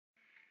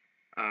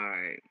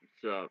Alright,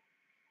 what's up?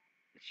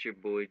 It's your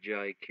boy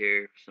Jike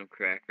here. Some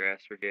cracker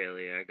ass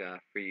regalia I got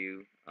for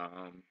you.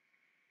 Uh,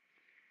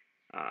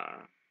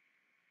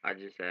 I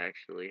just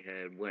actually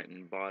had went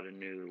and bought a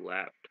new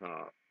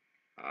laptop.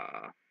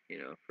 Uh,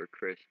 for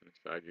Christmas.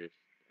 I just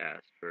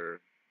asked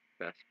for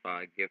Best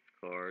Buy gift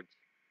cards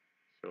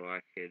so I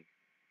could,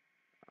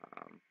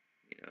 um,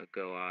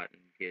 go out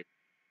and get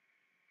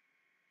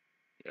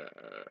a,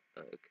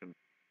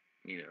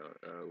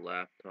 a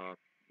laptop,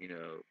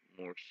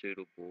 more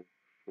suitable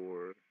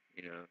for,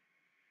 you know,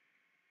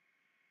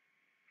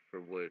 for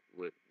what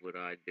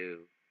I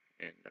do.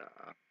 And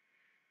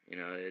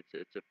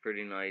it's a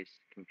pretty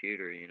nice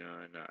computer,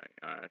 and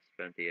I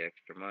spent the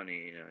extra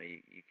money.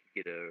 You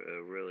could get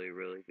a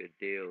really good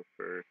deal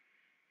for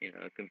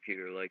a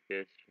computer like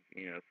this,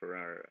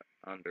 for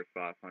under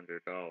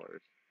 $500.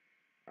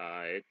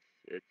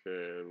 It's a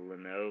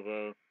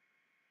Lenovo,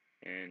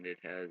 and it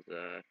has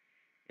a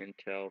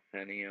Intel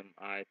Pentium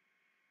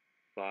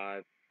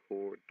i5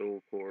 core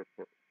dual core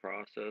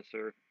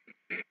processor.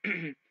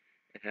 It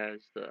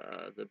has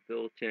the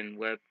built-in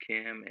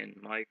webcam and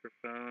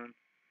microphone.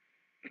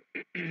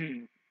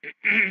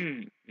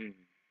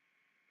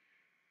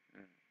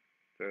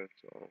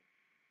 Throat's all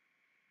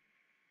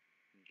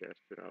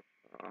congested up.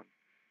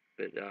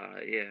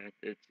 Yeah,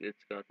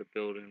 it's got the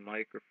built-in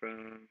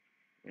microphone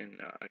and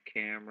a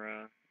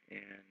camera,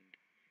 and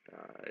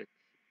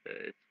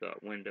it's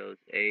got Windows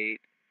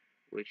 8,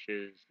 which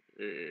is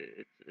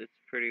it's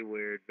pretty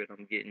weird, but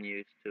I'm getting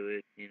used to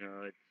it.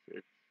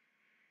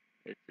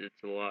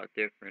 It's a lot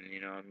different.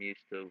 I'm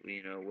used to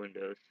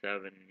Windows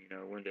 7.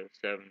 Windows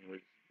 7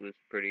 was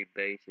pretty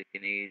basic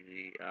and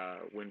easy.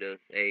 Windows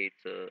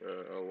 8's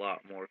a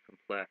lot more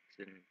complex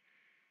and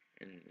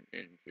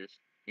just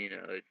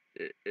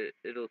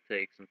it'll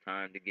take some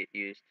time to get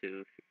used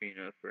to.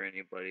 For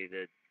anybody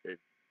that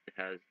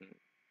hasn't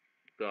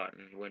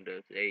gotten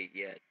Windows 8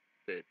 yet,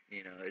 but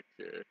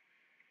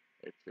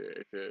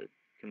it's a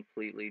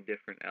completely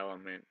different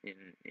element in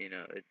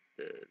it's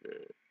the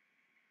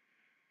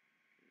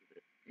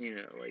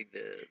like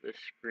the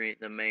screen,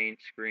 the main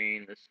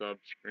screen, the sub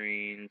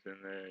screens,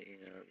 and the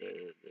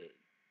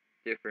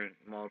different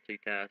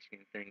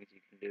multitasking things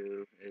you can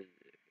do.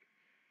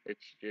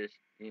 It's just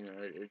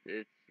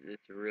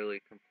it's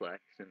really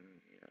complex, and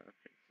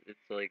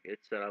it's like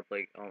it's set up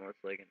like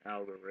almost like an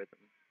algorithm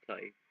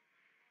type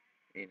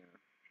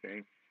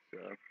thing.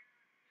 So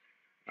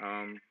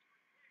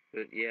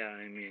but yeah,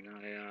 I mean,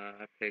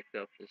 I picked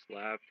up this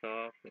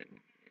laptop,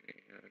 and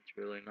it's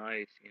really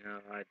nice.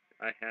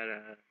 I had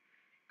a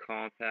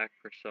compact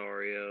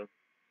Presario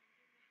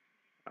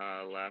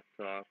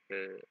laptop.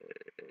 It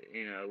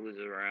was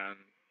around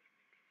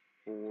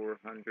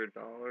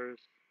 $400.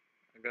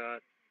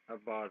 I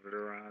bought it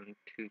around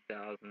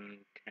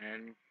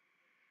 2010.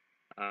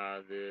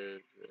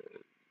 The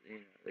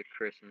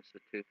Christmas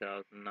of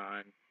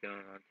 2009,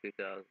 going on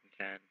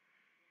 2010.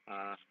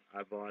 I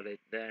bought it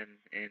then,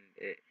 and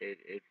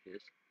it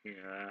just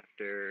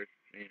after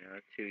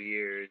 2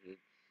 years,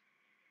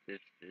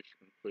 it's just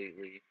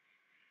completely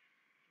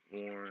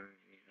worn.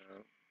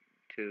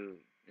 Two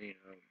you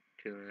know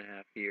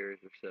 2.5 years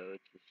or so,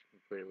 it's just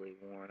completely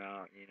worn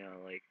out.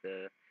 Like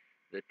the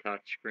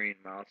touch screen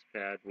mouse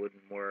pad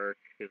wouldn't work.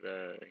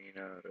 The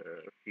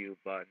few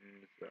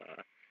buttons,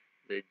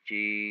 the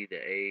G, the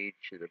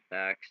H, the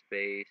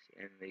backspace,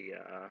 and the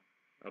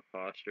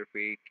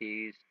apostrophe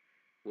keys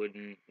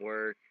wouldn't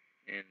work,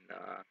 and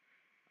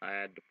I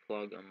had to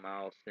plug a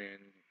mouse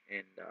in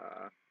and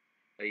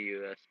a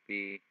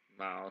USB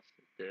mouse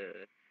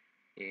to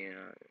you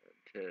know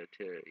to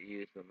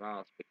use the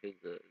mouse, because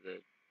the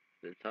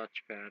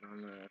touchpad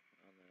on the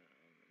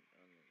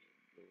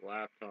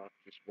laptop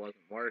just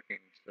wasn't working.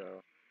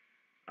 So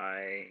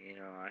I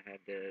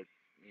had to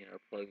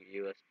plug a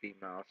USB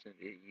mouse in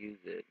to use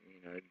it.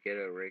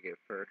 Ghetto rig it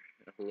for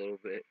a little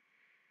bit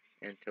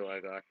until I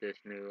got this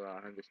new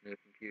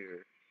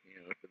computer.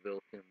 With the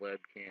built-in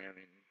webcam,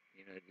 and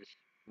just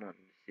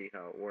wanting to see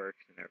how it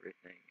works and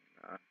everything.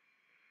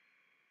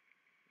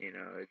 And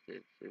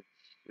it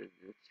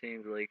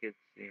seems like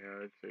it's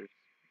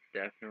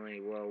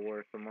definitely well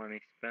worth the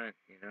money spent.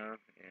 And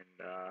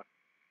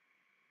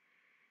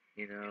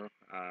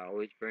I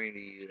always bring to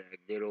you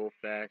that good old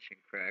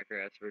fashioned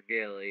cracker ass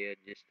regalia,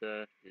 just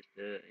an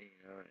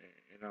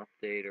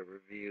update, a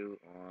review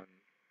on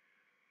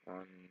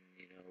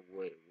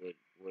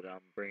what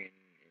I'm bringing,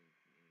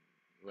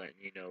 and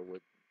letting you know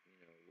what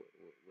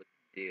the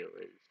deal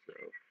is. So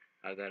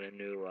I got a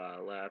new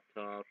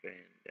laptop, and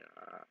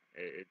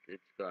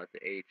it's got the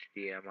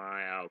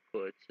HDMI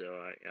output, so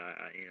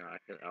I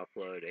can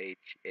upload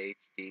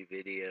HD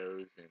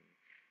videos, and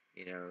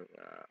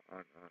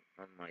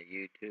on my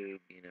YouTube.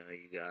 You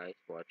guys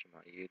watching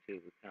my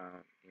YouTube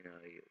account,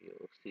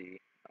 you'll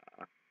see.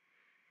 Uh,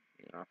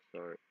 I'll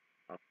start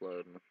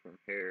uploading from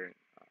here, and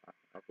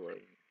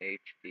uploading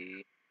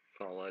HD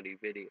quality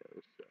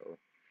videos. So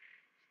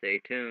stay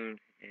tuned,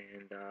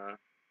 and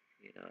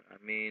what I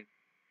mean.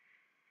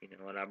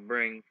 What I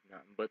bring,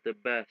 nothing but the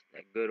best.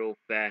 That good old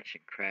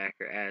fashioned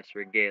cracker ass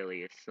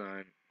regalia,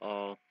 son,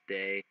 all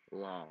day long.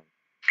 long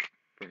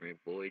from your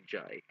boy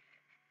Jai.